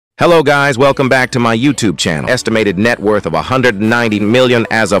Hello guys, welcome back to my YouTube channel. Estimated net worth of 190 million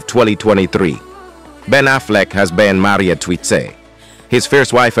as of 2023. Ben Affleck has been married twice. His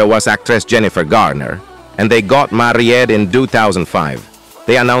first wife was actress Jennifer Garner, and they got married in 2005.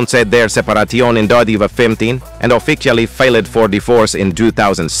 They announced their separation in 2015 and officially filed for divorce in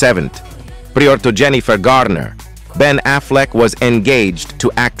 2007. Prior to Jennifer Garner, Ben Affleck was engaged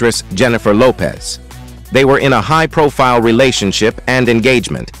to actress Jennifer Lopez. They were in a high-profile relationship and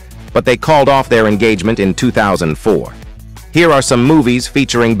engagement, but they called off their engagement in 2004. Here are some movies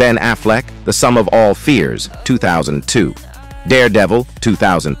featuring Ben Affleck: The Sum of All Fears, 2002, Daredevil,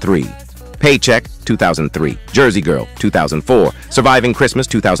 2003, Paycheck, 2003, Jersey Girl, 2004, Surviving Christmas,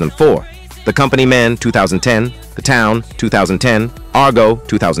 2004, The Company Men, 2010, The Town, 2010, Argo,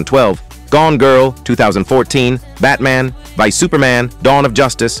 2012, Gone Girl, 2014, Batman, Vice Superman, Dawn of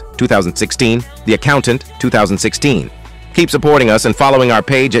Justice, 2016, The Accountant, 2016. Keep supporting us and following our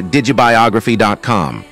page at digibiography.com.